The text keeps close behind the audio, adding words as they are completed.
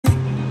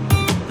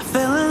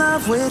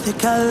love with your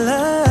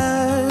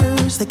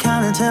colors. They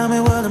kinda tell me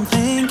what I'm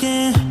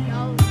thinking.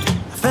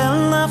 I fell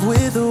in love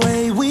with the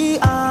way we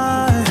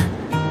are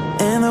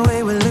and the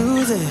way we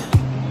lose it.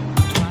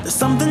 There's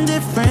something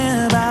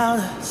different about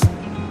us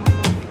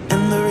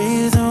and the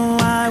reason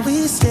why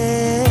we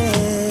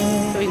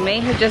stay. So we may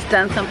have just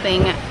done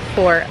something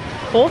for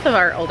both of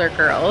our older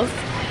girls.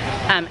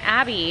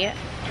 Abby,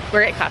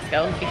 we're at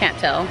Costco, if you can't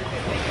tell.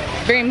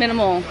 Very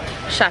minimal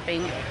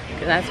shopping,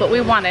 because that's what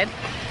we wanted.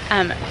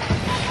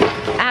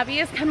 Abby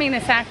is coming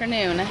this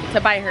afternoon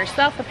to buy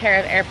herself a pair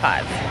of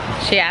AirPods.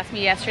 She asked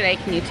me yesterday,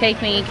 can you take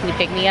me? Can you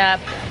pick me up?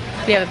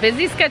 We have a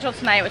busy schedule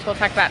tonight, which we'll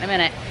talk about in a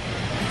minute.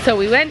 So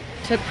we went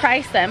to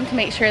price them to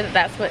make sure that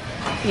that's what,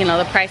 you know,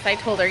 the price I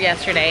told her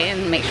yesterday,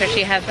 and make sure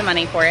she has the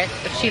money for it,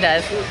 which she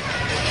does.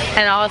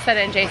 And all of a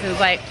sudden Jason's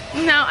like,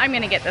 no, I'm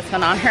gonna get this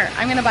one on her.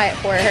 I'm gonna buy it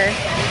for her,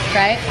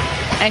 right?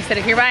 And I said,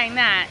 if you're buying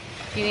that,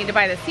 you need to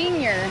buy the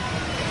senior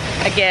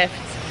a gift.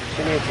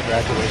 She needs to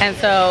graduate. And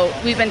so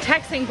we've been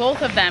texting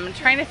both of them,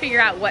 trying to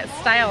figure out what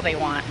style they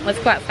want. Let's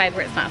go outside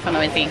where it's not so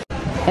noisy.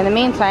 In the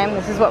meantime,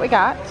 this is what we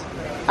got.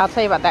 I'll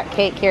tell you about that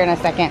cake here in a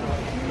second.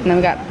 And then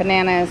we got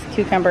bananas,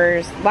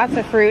 cucumbers, lots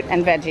of fruit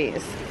and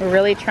veggies. We're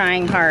really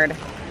trying hard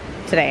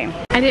today.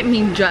 I didn't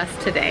mean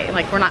just today.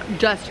 Like, we're not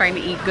just trying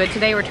to eat good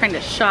today, we're trying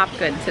to shop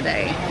good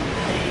today.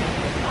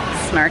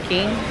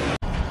 Snarky.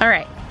 All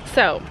right,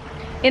 so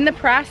in the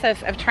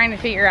process of trying to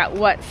figure out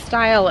what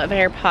style of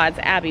AirPods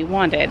Abby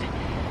wanted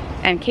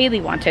and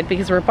Kaylee wanted,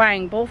 because we're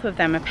buying both of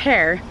them a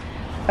pair,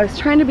 I was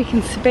trying to be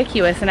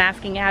conspicuous and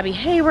asking Abby,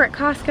 hey, we're at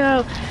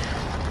Costco,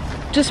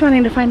 just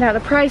wanting to find out the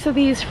price of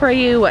these for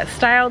you, what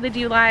style did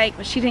you like,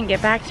 but she didn't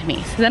get back to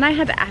me. So then I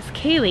had to ask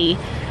Kaylee.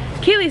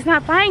 Kaylee's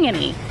not buying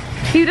any.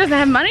 He doesn't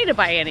have money to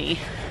buy any.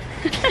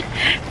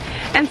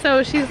 And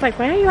so she was like,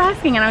 why are you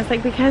asking? And I was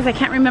like, because I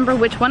can't remember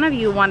which one of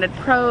you wanted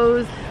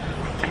pros.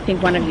 I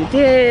think one of you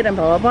did, and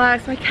blah, blah,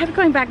 blah. So I kept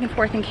going back and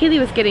forth, and Kaylee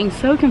was getting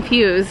so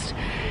confused,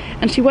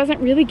 and she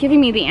wasn't really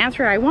giving me the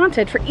answer I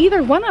wanted for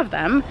either one of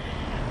them.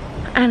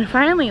 And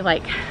finally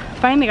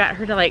got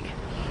her to like,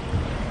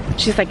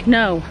 she's like,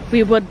 no,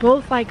 we would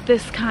both like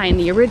this kind,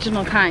 the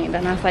original kind.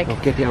 And I was like, oh,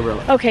 get the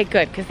umbrella. Okay,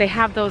 good, because they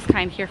have those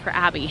kind here for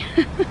Abby.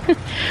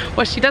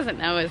 What she doesn't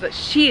know is that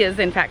she is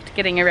in fact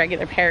getting a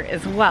regular pair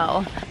as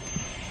well,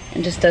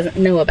 and just doesn't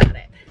know about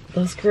it.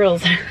 Those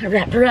girls are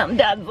wrapped around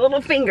Dad's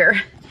little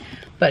finger.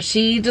 But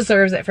she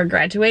deserves it for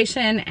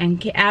graduation,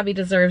 and Abby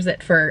deserves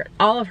it for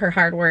all of her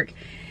hard work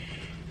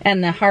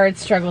and the hard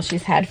struggle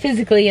she's had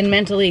physically and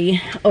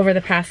mentally over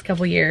the past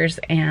couple years.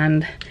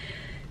 And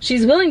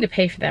she's willing to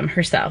pay for them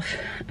herself,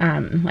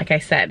 like I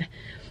said,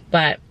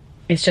 but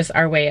it's just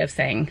our way of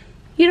saying,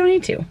 you don't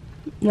need to.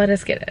 Let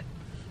us get it.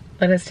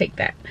 Let us take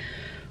that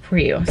for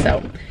you.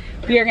 So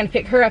we are gonna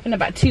pick her up in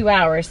about 2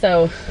 hours.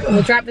 So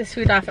we'll drop this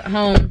food off at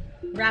home,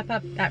 wrap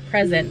up that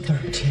present.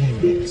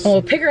 13 minutes. And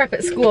we'll pick her up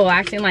at school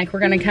acting like we're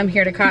gonna come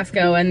here to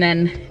Costco and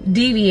then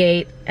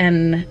deviate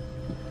and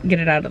get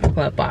it out of the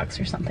glove box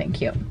or something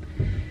cute.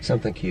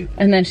 Something cute.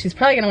 And then she's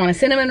probably gonna want a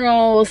cinnamon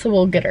roll, so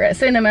we'll get her a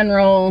cinnamon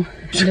roll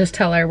and just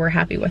tell her we're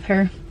happy with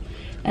her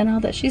and all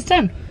that she's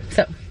done.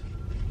 So,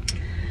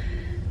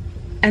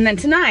 and then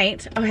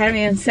tonight, oh, I haven't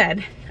even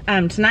said,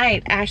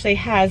 tonight Ashley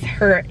has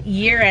her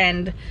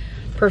year-end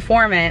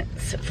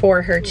performance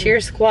for her cheer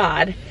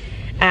squad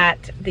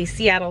at the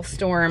Seattle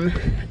Storm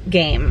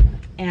game,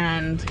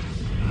 and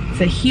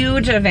it's a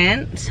huge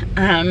event.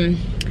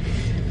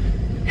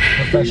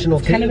 Professional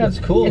team, that's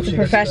cool. It's a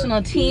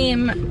professional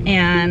team,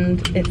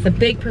 and it's a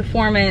big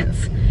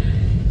performance.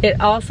 It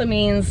also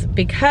means,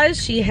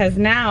 because she has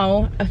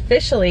now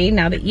officially,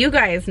 now that you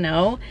guys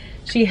know,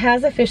 she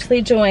has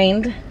officially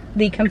joined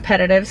the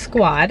competitive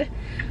squad.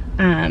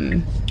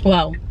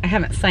 Well, I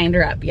haven't signed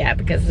her up yet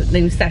because the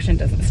new session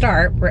doesn't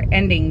start. We're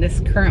ending this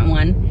current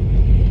one,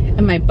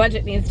 and my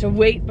budget needs to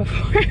wait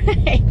before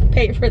I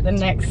pay for the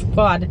next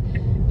squad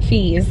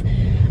fees.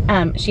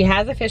 She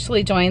has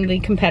officially joined the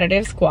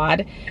competitive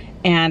squad,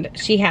 and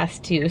she has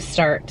to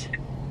start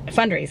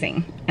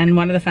fundraising. And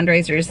one of the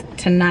fundraisers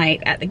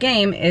tonight at the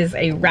game is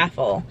a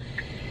raffle,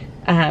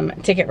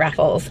 ticket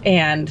raffles,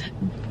 and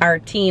our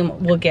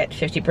team will get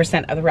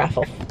 50% of the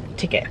raffle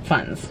ticket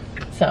funds.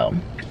 So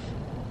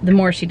the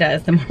more she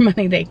does, the more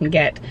money they can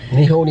get.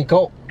 Niho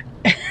Nico.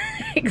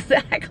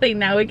 Exactly.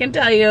 Now we can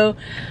tell you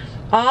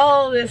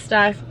all this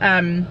stuff.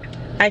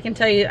 I can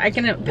tell you, I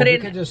can put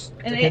it. They could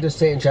just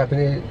say it in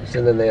Japanese,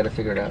 and then they had to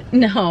figure it out.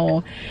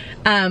 No,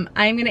 I'm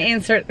gonna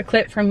insert the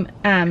clip from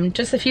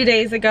just a few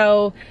days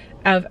ago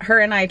of her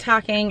and I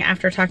talking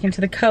after talking to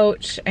the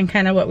coach and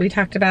kind of what we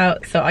talked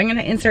about. So I'm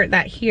gonna insert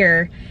that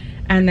here,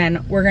 and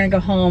then we're gonna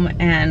go home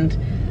and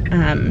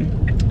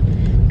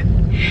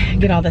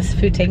get all this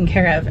food taken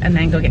care of, and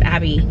then go get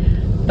Abby.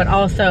 But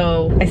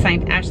also, I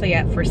signed Ashley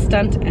up for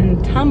stunt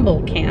and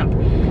tumble camp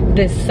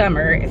this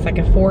summer. It's like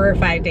a 4 or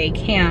 5 day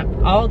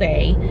camp all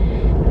day,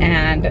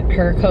 and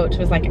her coach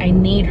was like, I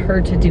need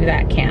her to do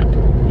that camp.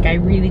 Like, I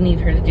really need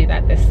her to do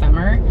that this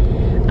summer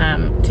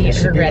to get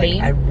her ready.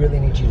 Like, I really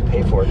need you to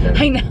pay for it then.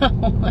 I know.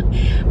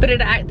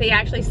 But they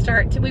actually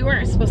start to, we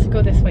weren't supposed to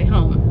go this way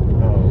home.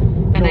 Oh.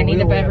 and I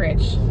need a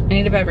beverage. I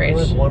need a beverage.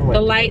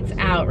 The light's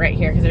out right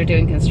here because they're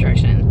doing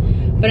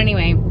construction. But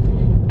anyway,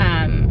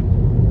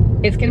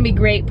 it's gonna be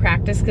great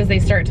practice because they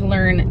start to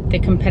learn the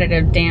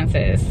competitive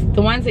dances.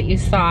 The ones that you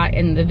saw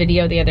in the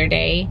video the other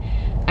day,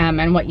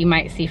 and what you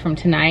might see from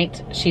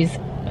tonight,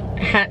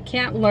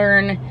 can't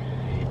learn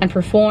and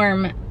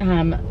perform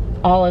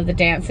all of the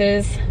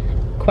dances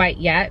quite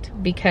yet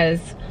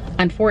because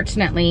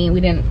unfortunately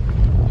we didn't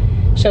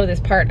show this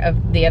part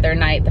of the other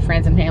night, the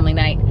friends and family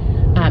night.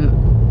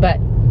 But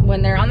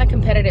when they're on the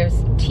competitive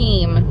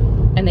team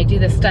and they do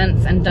the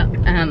stunts and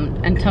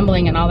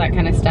tumbling and all that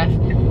kind of stuff,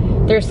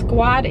 their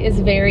squad is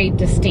very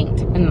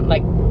distinct, and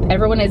like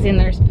everyone is in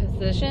their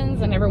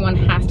positions and everyone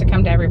has to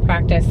come to every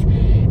practice,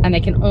 and they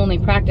can only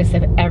practice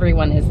if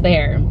everyone is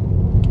there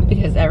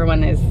because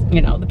everyone is,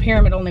 you know, the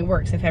pyramid only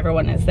works if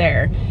everyone is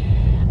there.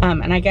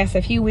 And I guess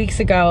a few weeks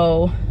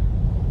ago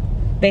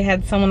they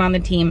had someone on the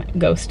team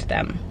ghost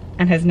them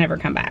and has never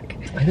come back.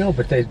 I know,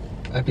 but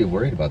I'd be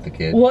worried about the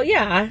kid. Well,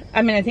 yeah.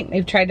 I mean, I think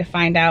they've tried to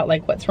find out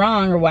like what's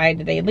wrong or why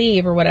did they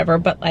leave or whatever,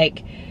 but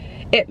like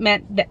it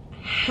meant that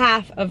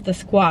half of the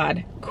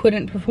squad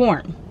couldn't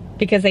perform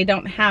because they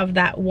don't have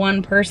that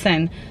one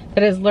person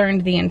that has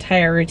learned the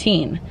entire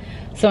routine.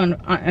 So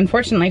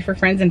unfortunately for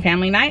friends and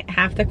family night,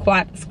 half the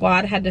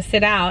squad had to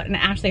sit out, and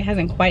Ashley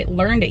hasn't quite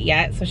learned it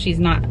yet, so she's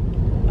not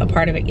a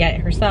part of it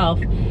yet herself.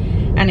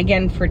 And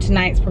again, for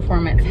tonight's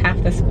performance,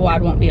 half the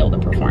squad won't be able to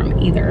perform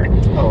either.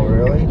 Oh,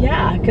 really?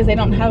 Yeah, because they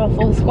don't have a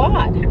full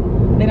squad.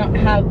 They don't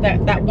have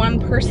that one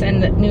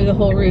person that knew the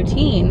whole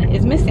routine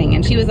is missing,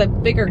 and she was a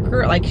bigger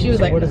girl. Like she was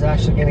so like, what is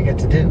Ashley gonna get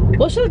to do?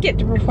 Well, she'll get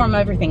to perform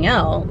everything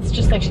else,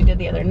 just like she did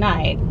the other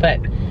night. But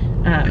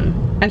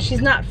and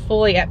she's not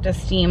fully up to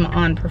steam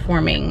on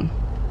performing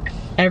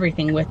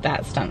everything with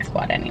that stunt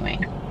squad anyway.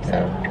 So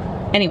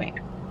anyway,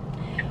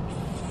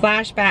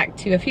 flashback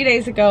to a few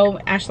days ago,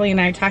 Ashley and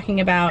I are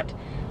talking about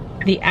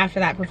after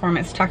that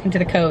performance, talking to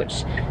the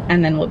coach,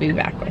 and then we'll be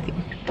back with you.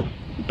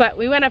 But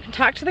we went up and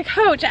talked to the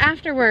coach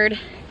afterward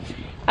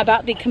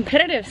about the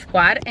competitive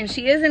squad, and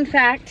she is in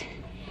fact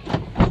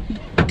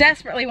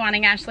desperately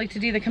wanting Ashley to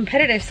do the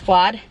competitive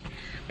squad.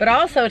 But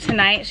also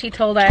tonight she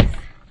told us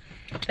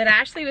that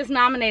Ashley was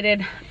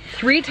nominated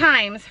 3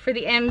 times for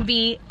the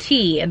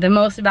MVT, the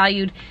most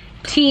valued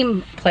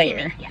team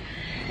player.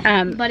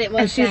 But it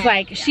was, and she's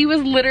like, she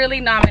was literally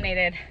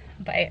nominated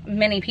by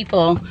many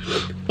people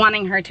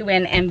wanting her to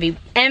win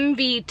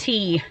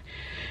MVT.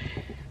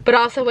 But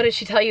also, what did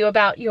she tell you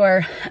about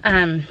your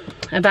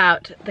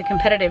about the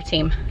competitive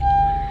team?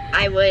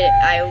 I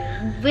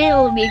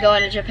will be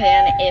going to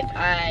Japan if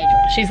I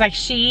join. She's like,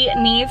 she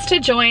needs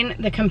to join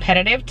the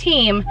competitive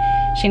team.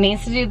 She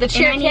needs to do the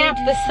cheer camp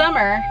this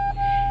summer,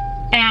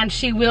 and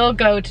she will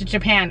go to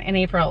Japan in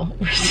April,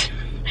 which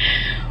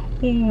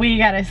we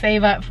gotta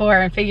save up for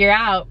and figure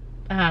out,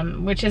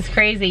 which is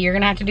crazy. You're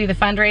gonna have to do the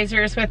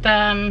fundraisers with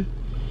them,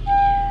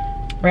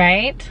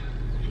 right?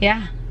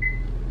 Yeah.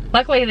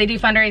 Luckily, they do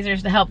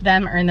fundraisers to help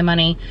them earn the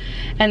money.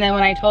 And then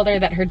when I told her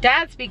that her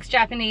dad speaks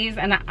Japanese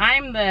and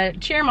I'm the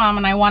cheer mom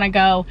and I want to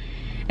go,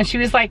 and she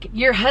was like,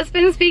 your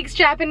husband speaks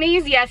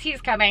Japanese? Yes, he's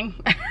coming.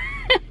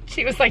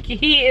 She was like,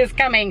 he is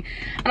coming.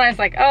 And I was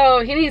like,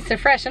 oh, he needs to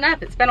freshen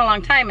up. It's been a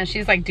long time. And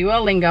she's like,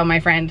 Duolingo, my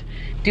friend.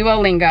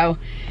 Duolingo.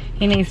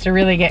 He needs to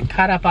really get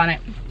caught up on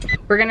it.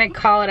 We're gonna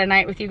call it a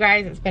night with you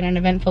guys. It's been an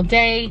eventful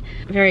day.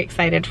 Very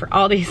excited for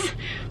all these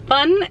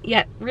fun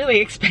yet really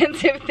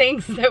expensive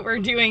things that we're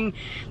doing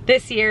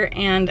this year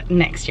and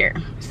next year.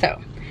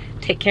 So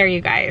take care,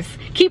 you guys.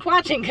 Keep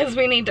watching because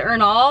we need to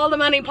earn all the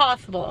money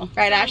possible.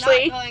 Right,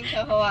 Ashley? I'm not going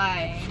to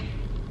Hawaii.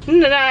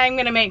 No, I'm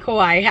gonna make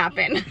Hawaii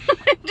happen.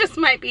 It just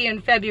might be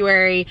in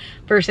February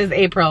versus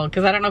April,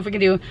 because I don't know if we can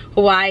do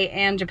Hawaii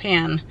and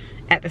Japan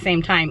at the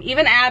same time.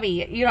 Even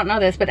Abby, you don't know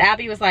this, but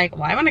Abby was like,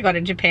 well, I want to go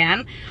to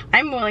Japan.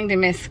 I'm willing to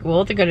miss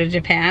school to go to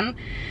Japan.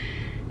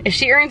 If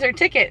she earns her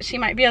ticket, she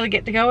might be able to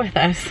get to go with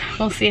us.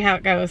 We'll see how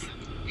it goes.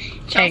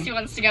 Chelsea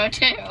wants to go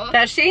too.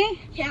 Does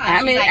she? Yeah.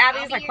 I mean, like,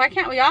 Abby's like, why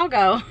can't we all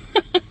go?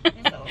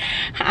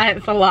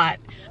 It's a lot.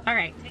 All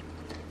right.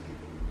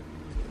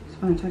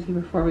 Just want to talk to you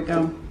before we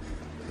go.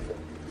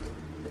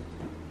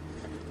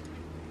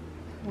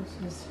 This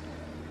is...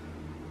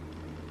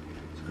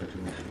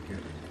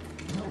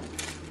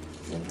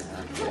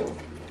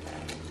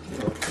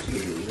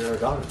 You're our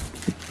daughter.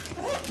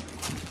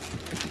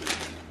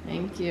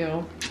 Thank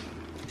you.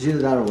 It's either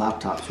that or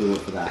laptops. We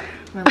went for that.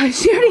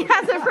 She already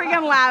has a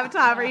freaking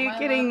laptop. Are you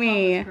kidding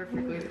me?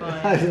 Perfectly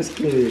fine. I'm just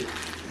kidding.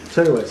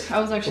 So anyways, I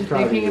was actually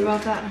thinking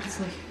about that. I was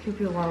like, it'd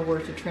be a lot of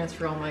work to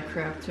transfer all my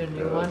crap to a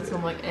new one. So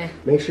I'm like, eh.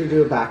 Make sure you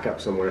do a backup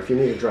somewhere. If you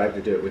need a drive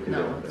to do it, we can do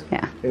it.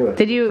 Yeah. Anyway,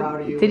 Did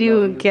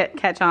you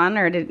catch on,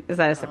 or is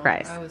that a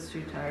surprise? I was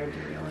too tired to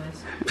be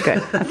honest.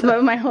 Good. That's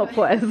what my hope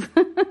was.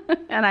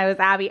 And I was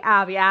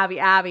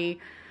Abby.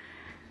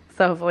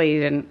 So hopefully you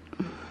didn't.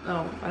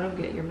 Oh, I don't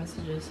get your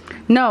messages.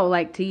 No,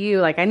 like to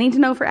you, like I need to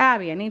know for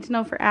Abby. I need to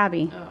know for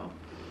Abby. Oh.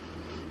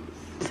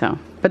 So,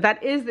 but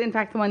that is in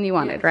fact the one you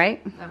wanted, Yes,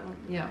 right? That one,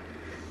 yeah.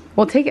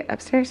 We'll take it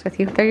upstairs with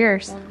you. They're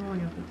yours. Well, I'm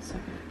going up in a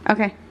second.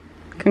 Okay.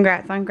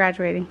 Congrats on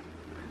graduating.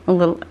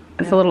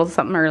 It's a little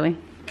something early.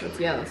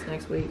 Yeah, that's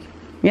next week.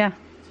 Yeah,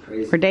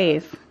 Crazy. for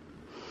days.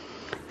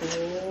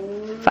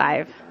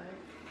 5,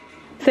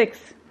 6,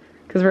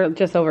 because we're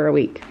just over a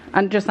week,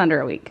 just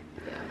under a week.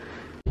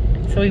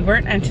 So we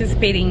weren't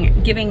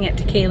anticipating giving it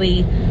to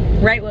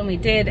Kaylee right when we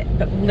did,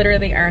 but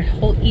literally our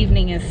whole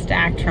evening is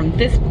stacked from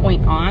this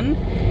point on,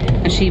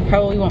 and she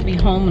probably won't be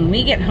home when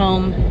we get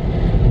home,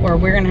 or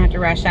we're gonna have to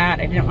rush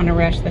out. I didn't want to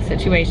rush the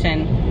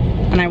situation,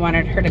 and I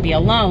wanted her to be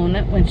alone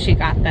when she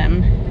got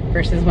them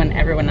versus when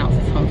everyone else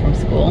is home from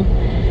school.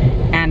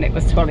 And it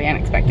was totally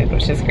unexpected,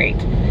 which is great.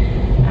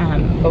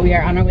 But we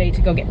are on our way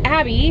to go get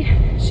Abby.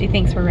 She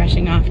thinks we're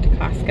rushing off to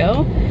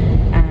Costco,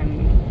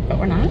 but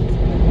we're not.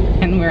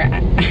 And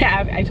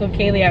I told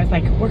Kaylee, I was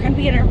like, we're gonna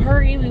be in a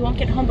hurry. We won't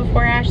get home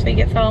before Ashley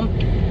gets home.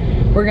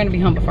 We're gonna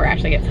be home before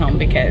Ashley gets home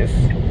because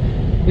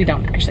we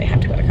don't actually have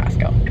to go to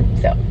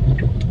Costco. So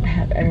I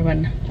have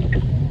everyone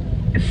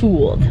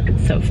fooled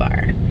so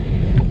far.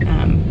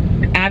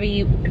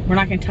 Abby, we're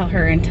not gonna tell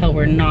her until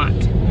we're not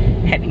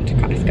heading to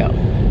Costco.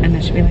 And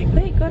then she'll be like,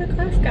 wait, go to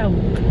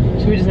Costco.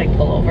 Should we just like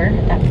pull over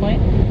at that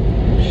point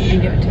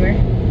and give it to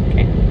her?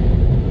 Okay.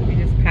 We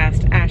just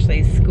passed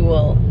Ashley's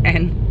school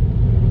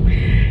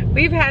and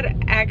we've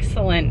had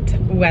excellent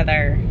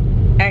weather.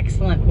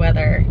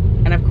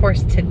 And of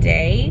course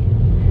today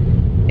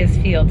is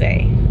field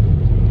day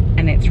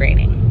and it's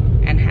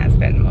raining and has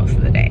been most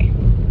of the day.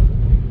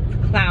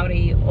 It's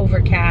cloudy,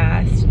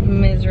 overcast,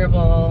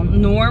 miserable,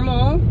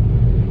 normal,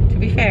 to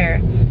be fair,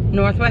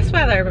 northwest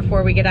weather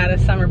before we get out of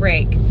summer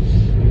break.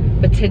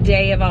 But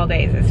today of all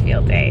days is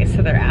field day.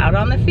 So they're out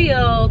on the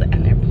field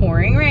and they're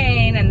pouring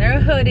rain and their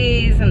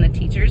hoodies and the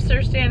teachers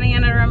are standing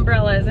under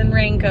umbrellas and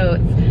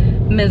raincoats,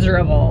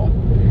 miserable.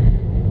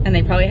 And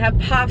they probably have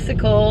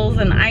popsicles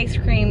and ice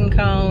cream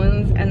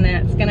cones, and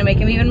then it's gonna make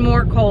them even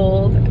more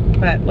cold.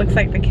 But looks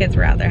like the kids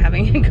were out there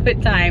having a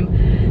good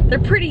time. They're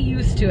pretty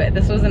used to it.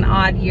 This was an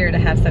odd year to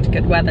have such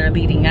good weather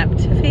leading up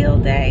to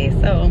field day.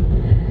 So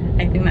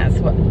I think that's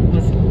what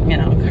was, you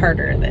know,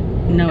 harder, that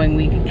knowing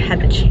we had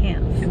the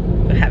chance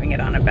of having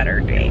it on a better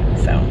day.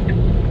 So,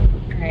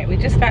 all right, we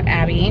just got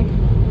Abby.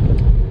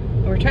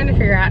 We're trying to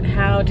figure out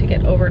how to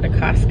get over to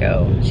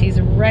Costco. She's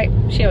right,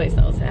 she always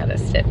knows how to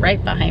sit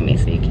right behind me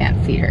so you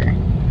can't see her.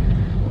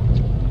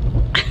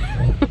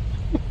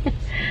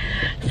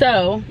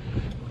 So,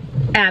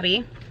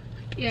 Abby.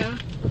 Yeah.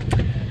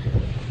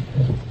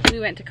 We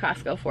went to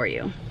Costco for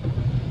you.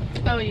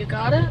 Oh, you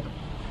got it?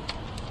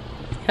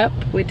 Yep,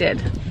 we did.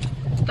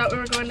 Thought we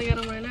were going to get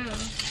them right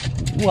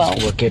now. Well,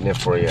 We're getting it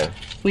for you.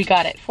 we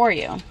got it for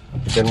you.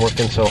 You've been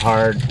working so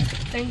hard.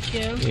 Thank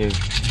you.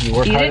 You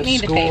work You hard didn't at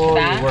need to pay for school,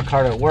 that. you work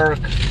hard at work.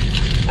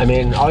 I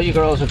mean, all you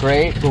girls are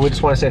great, but we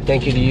just want to say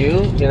thank you to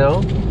you, you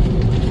know?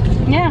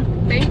 Yeah,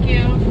 Thank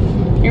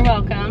you. you're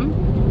welcome.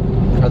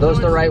 Are those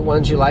the right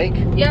ones you like?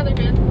 Yeah, they're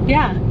good.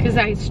 Yeah, because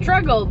I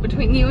struggled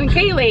between you and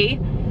Kaylee.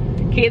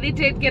 Kaylee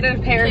did get a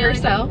pair Kaylee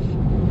herself,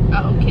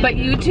 Oh, okay. but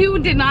you two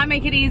did not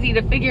make it easy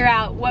to figure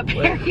out what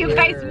pair you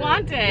guys Your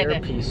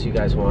wanted. piece you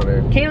guys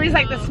wanted. Kaylee's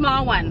like the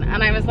small one,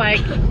 and I was like,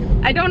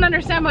 I don't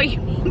understand what you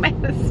mean by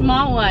the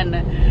small one,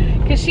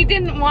 because she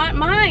didn't want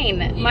mine.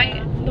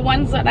 The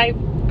ones that I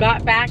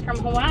got back from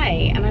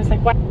Hawaii, and I was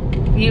like, what?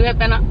 You have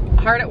been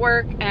hard at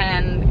work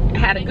and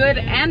had a good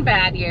and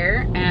bad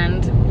year,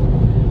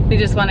 and we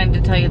just wanted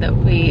to tell you that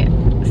we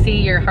see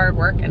your hard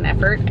work and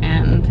effort,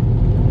 and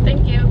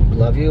Thank you.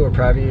 Love you, we're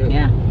proud of you.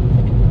 yeah.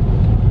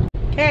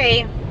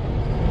 Okay,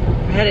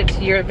 we're headed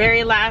to your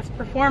very last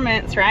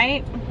performance,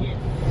 right?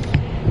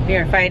 We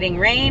are fighting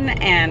rain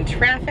and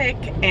traffic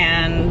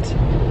and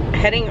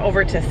heading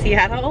over to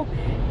Seattle.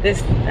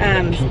 This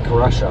Peak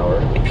rush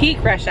hour.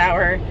 peak rush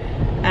hour.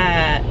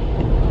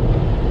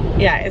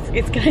 Yeah,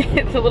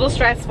 it's a little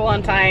stressful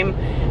on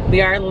time.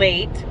 We are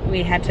late.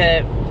 We had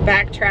to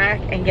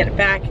backtrack and get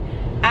back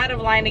out of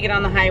line to get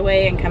on the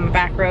highway and come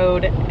back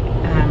road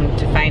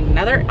to find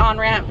another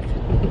on-ramp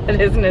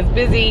that isn't as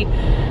busy,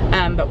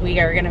 but we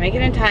are gonna make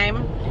it in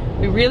time.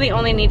 We really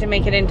only need to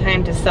make it in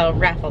time to sell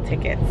raffle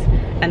tickets,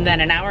 and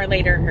then an hour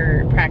later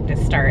her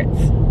practice starts,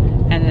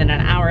 and then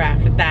an hour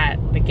after that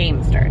the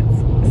game starts.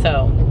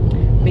 So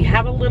we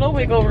have a little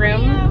wiggle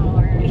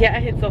room. Yeah,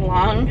 it's a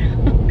long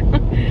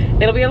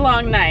it'll be a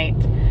long night,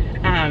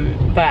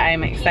 but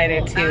I'm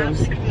excited People to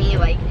ask me,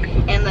 like,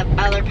 and the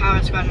other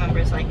Power Squad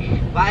members, like,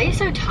 why are you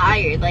so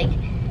tired? Like,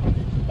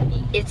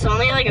 it's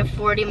only like a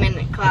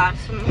 40-minute class,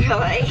 and we're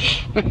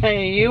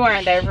like... You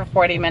weren't there for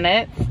 40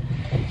 minutes.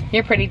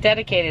 You're pretty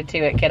dedicated to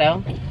it,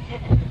 kiddo.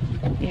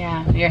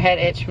 Yeah, your head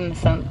itch from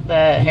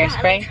the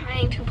hairspray. I'm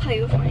trying to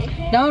play with my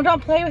hair. No,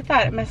 don't play with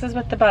that. It messes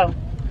with the bow.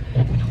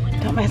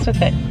 Don't mess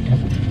with it.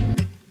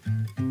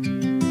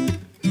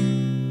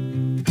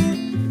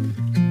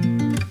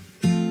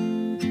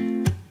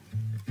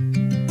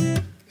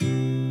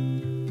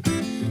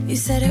 You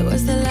said it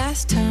was the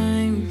last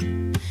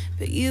time,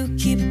 but you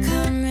keep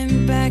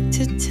coming back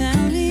to tell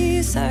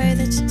me sorry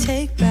that you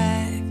take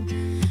back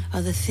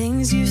all the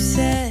things you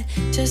said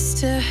just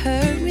to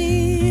hurt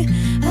me.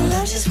 Our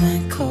love just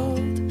went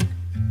cold,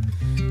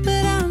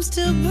 but I'm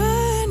still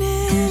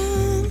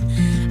burning.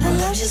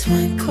 just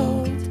went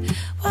cold.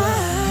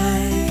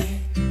 Why?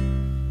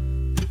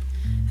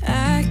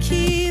 I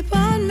keep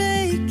on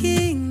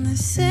making the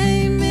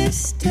same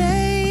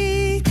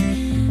mistake.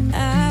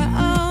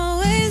 I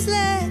always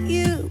let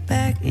you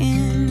back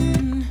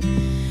in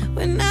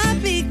when I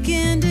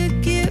begin to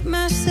get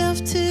myself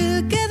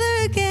together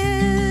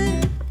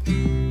again.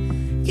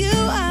 You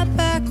are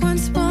back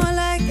once more,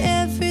 like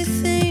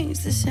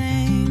everything's the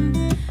same.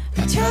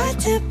 I tried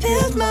to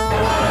build my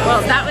wall.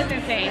 Well, that was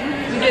insane.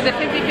 We did the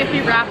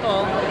 50-50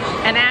 raffle,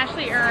 and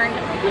Ashley earned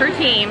her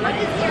team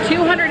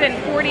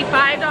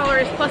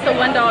 $245 plus a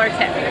 $1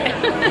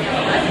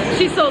 tip.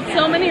 She sold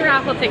so many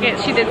raffle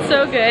tickets. She did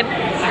so good.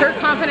 Her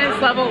confidence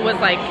level was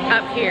like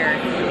up here.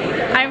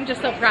 I'm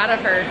just so proud of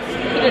her.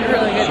 She did a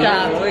really good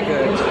job. Really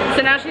good.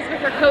 So now she's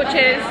with her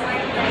coaches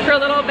for a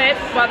little bit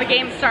while the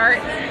game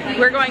starts.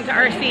 We're going to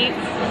our seats,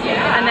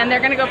 and then they're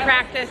gonna go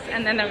practice,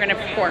 and then they're gonna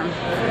perform.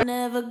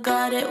 Never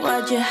got it,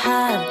 why'd you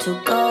have to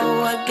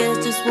go? I guess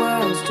this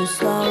world's too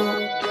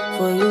slow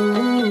for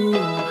you.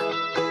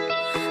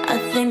 I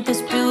think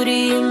there's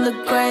beauty in the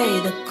gray,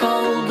 the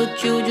cold,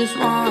 but you just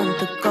want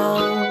the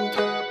gold.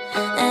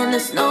 And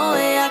there's no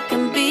way I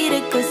can beat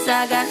it, cause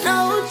I got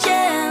no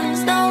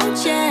chance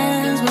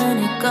when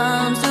it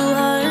comes to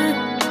her.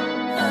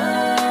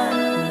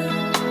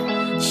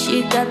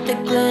 She got the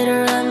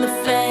glitter and the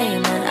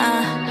fame, and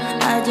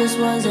I just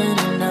wasn't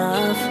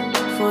enough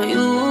for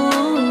you.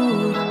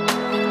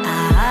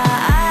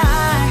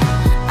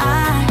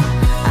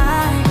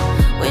 I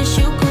wish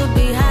you could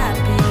be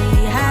happy,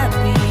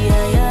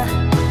 yeah, yeah.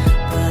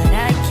 But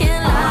I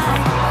can't lie.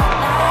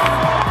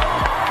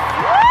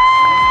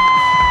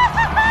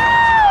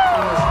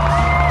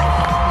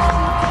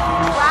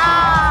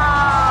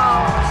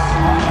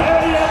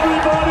 Hey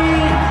everybody!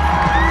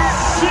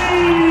 She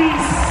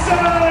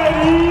said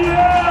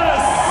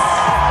yes!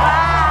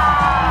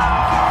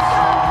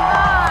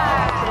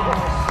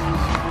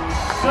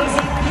 Does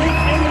it get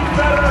any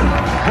better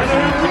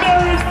than a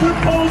marriage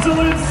proposal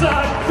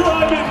inside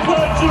Climate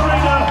Pledge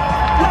Arena?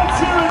 Let's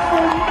hear it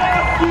for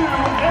Matthew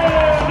and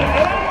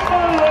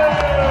Emily!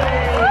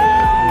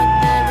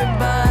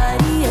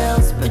 Everybody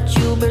else, but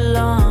you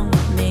belong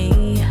with me.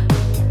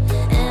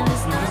 And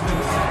it's not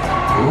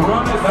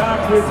Run it back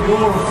with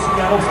your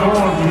Seattle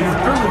Storm here.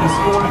 Currently the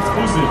score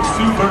exclusive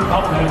Super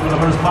Bubblehead for the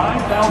first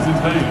 5,000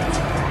 fans.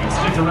 And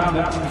stick around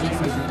after the game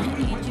as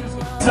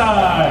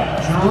Side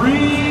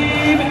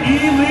Dream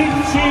Elite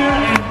Cheer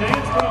and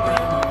Dance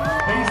Program.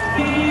 Face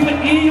Team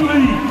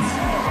Elite.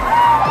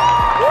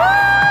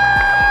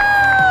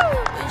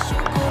 wish you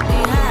could be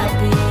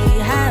happy,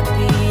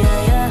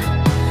 yeah, yeah.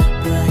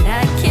 But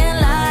I can't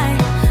lie.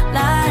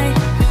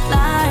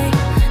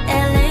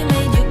 LA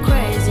made you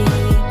crazy,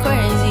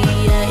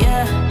 yeah,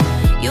 yeah.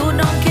 You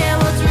don't care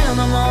what's real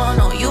no more.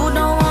 No, you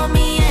don't want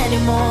me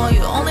anymore.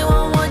 You only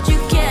want what you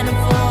can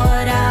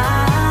afford.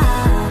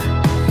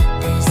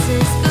 This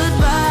is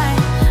goodbye,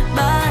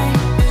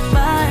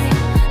 bye.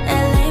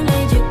 LA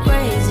made you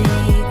crazy,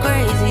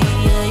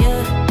 yeah,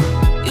 yeah.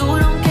 You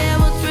don't care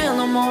what's real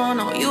no more.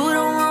 No, you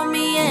don't want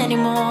me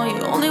anymore.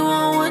 You only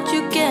want what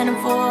you can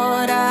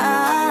afford.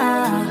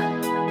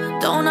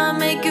 Don't I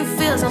make you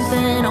feel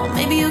something? Or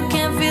maybe you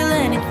can't feel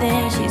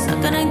anything. She's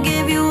not gonna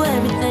give you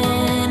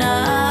everything.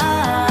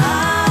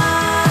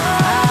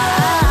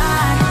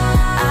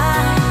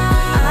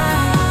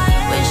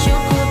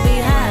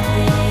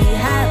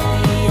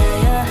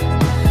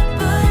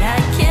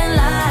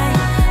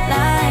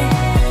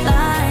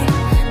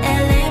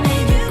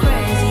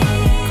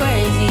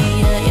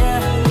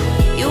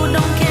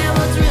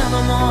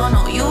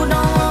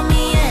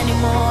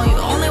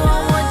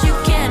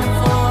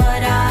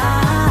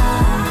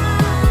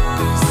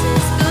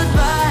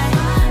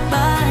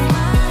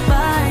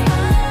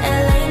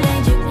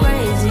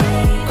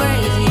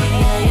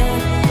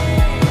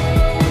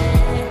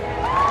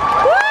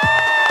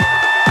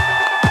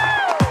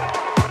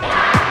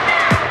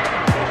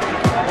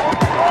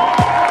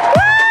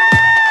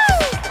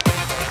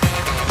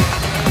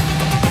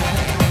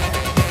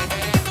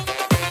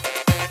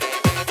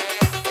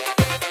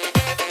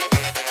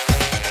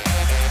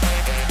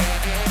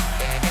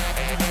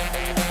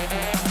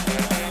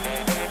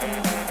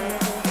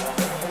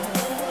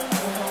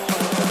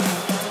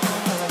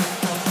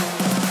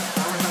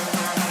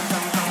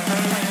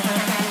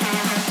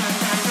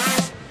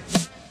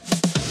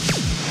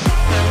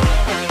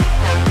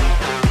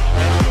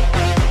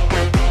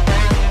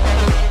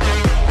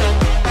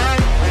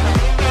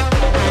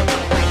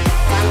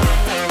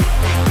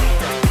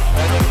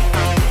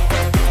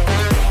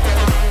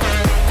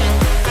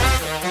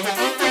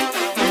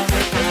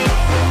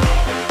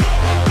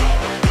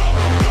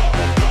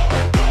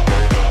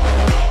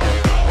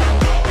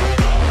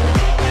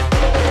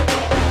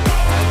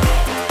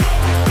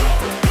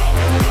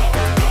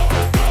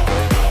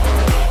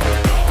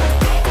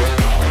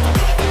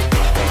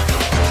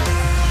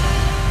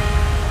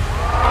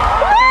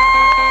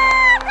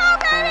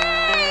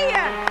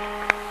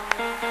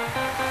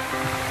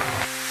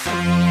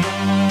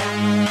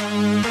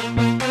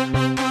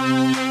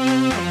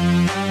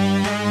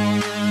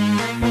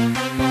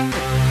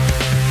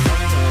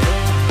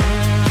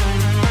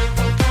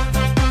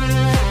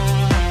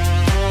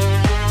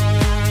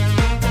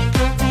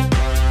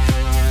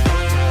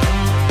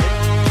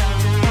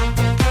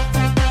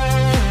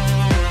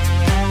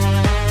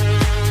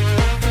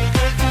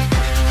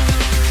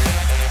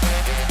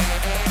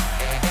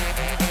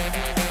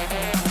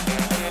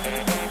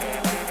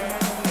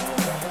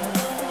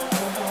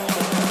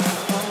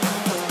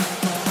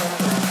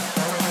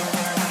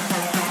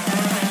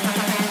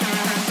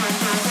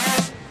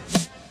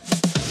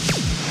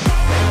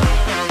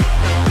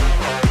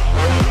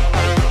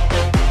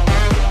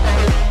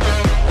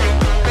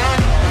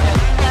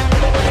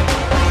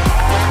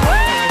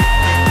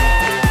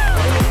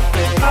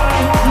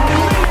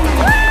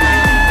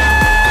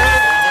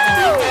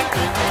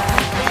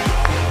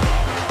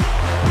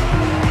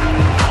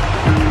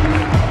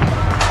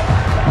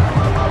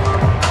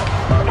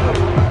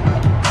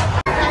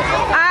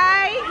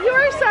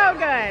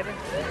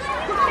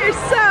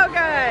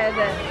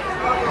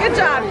 Good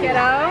job,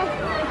 kiddo.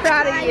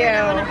 Proud of you.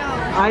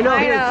 I know.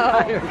 I You're know.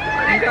 tired.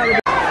 You gotta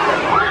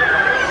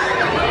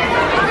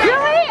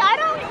Really? I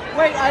don't.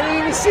 Wait, I didn't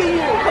even see you.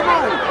 Come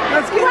on,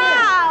 let's get Wow.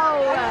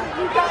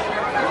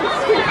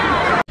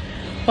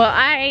 Well,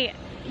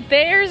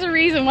 there's a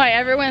reason why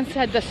everyone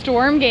said the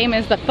storm game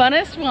is the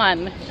funnest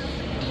one.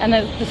 And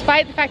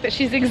despite the fact that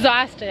she's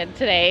exhausted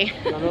today,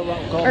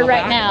 or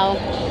right now,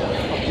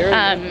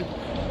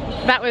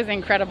 that was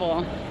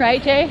incredible.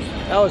 Right, Chase?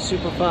 That was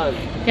super fun.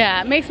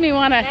 Yeah, it makes me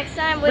want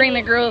to bring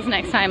the girls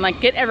next time,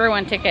 like get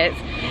everyone tickets.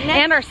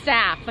 And our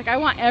staff. Like I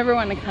want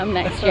everyone to come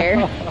next year.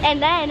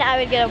 And then I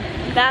would get a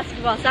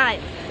basketball sign.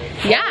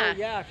 Yeah.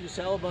 Yeah, if you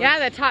sell a bunch. Yeah,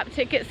 the top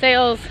ticket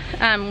sales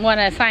won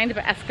a signed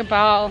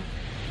basketball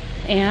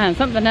and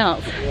something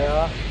else.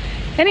 Yeah.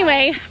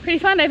 Anyway, pretty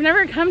fun. I've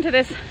never come to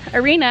this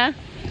arena.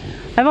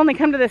 I've only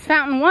come to this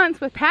fountain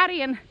once with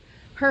Patty and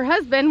her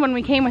husband when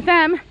we came with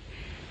them.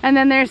 And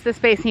then there's the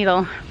Space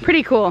Needle.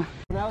 Pretty cool.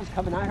 When I was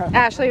coming, I heard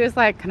Ashley was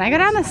like, can I go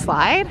down the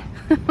slide?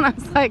 And I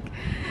was like,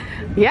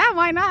 yeah,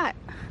 why not?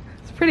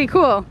 It's pretty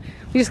cool.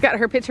 We just got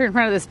her picture in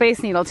front of the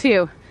Space Needle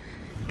too.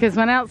 Because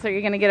when else are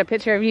you gonna get a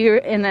picture of you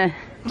in the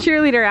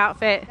cheerleader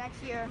outfit?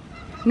 Next year.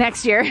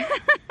 Next year.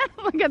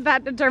 Look at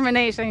that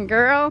determination,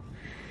 girl.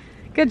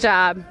 Good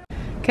job.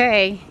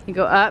 Okay, you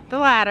go up the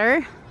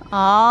ladder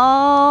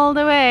all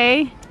the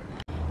way.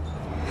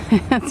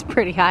 That's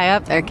pretty high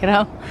up there,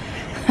 kiddo.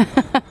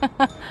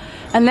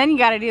 And then you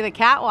gotta do the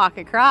catwalk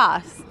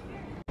across.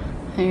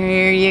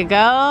 Here you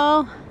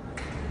go.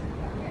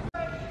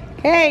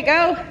 Okay,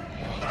 go.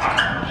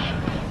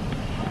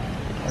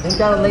 I think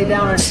that'll lay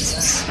down.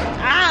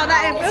 Ow,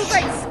 that feels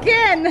like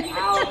skin.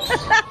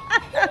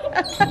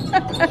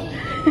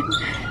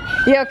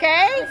 You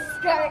okay?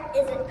 Skirt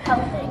isn't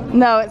helping.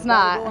 No, it's Go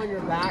not. on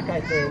your back,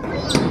 I think.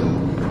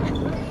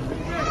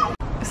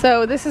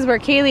 So this is where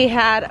Kaylee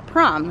had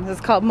prom. This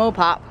is called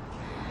Mopop.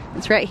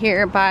 It's right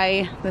here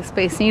by the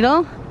Space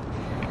Needle.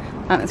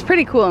 It's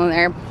pretty cool in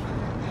there.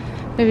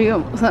 Maybe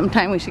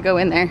sometime we should go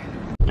in there.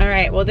 All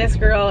right, well this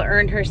girl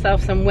earned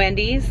herself some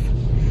Wendy's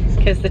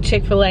because the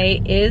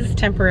Chick-fil-A is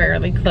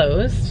temporarily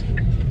closed.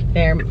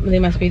 They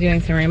must be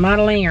doing some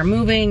remodeling or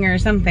moving or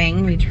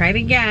something. We tried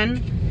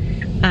again,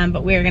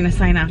 but we are gonna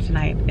sign off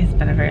tonight. It's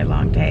been a very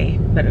long day,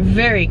 but a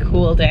very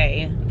cool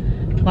day.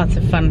 Lots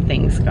of fun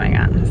things going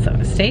on. So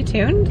stay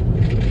tuned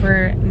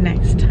for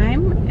next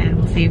time and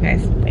we'll see you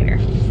guys later.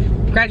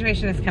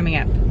 Graduation is coming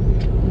up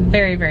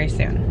very, very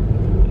soon.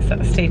 So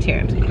stay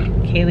tuned.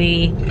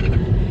 Kaylee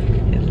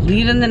is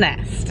leaving the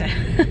nest.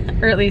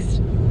 Or at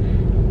least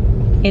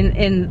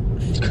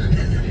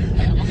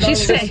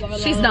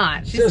she's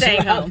not. She's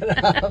staying home.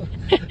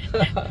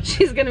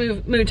 She's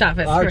gonna move to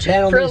office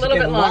for a little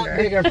bit longer. A lot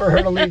bigger for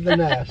her to leave the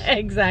nest.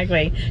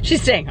 Exactly.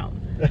 She's staying home.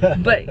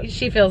 But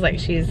she feels like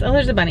she's, oh,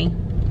 there's a bunny.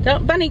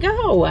 Don't, bunny,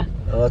 go.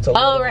 Oh, it's a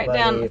little right bunny.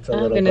 down. It's a Oh,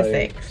 little goodness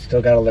bunny. sakes.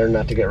 Still gotta learn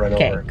not to get run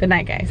over. Okay, good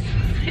night, guys.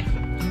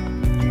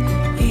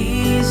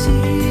 Easy,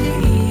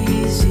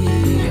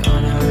 easy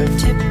on our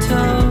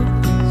tiptoe.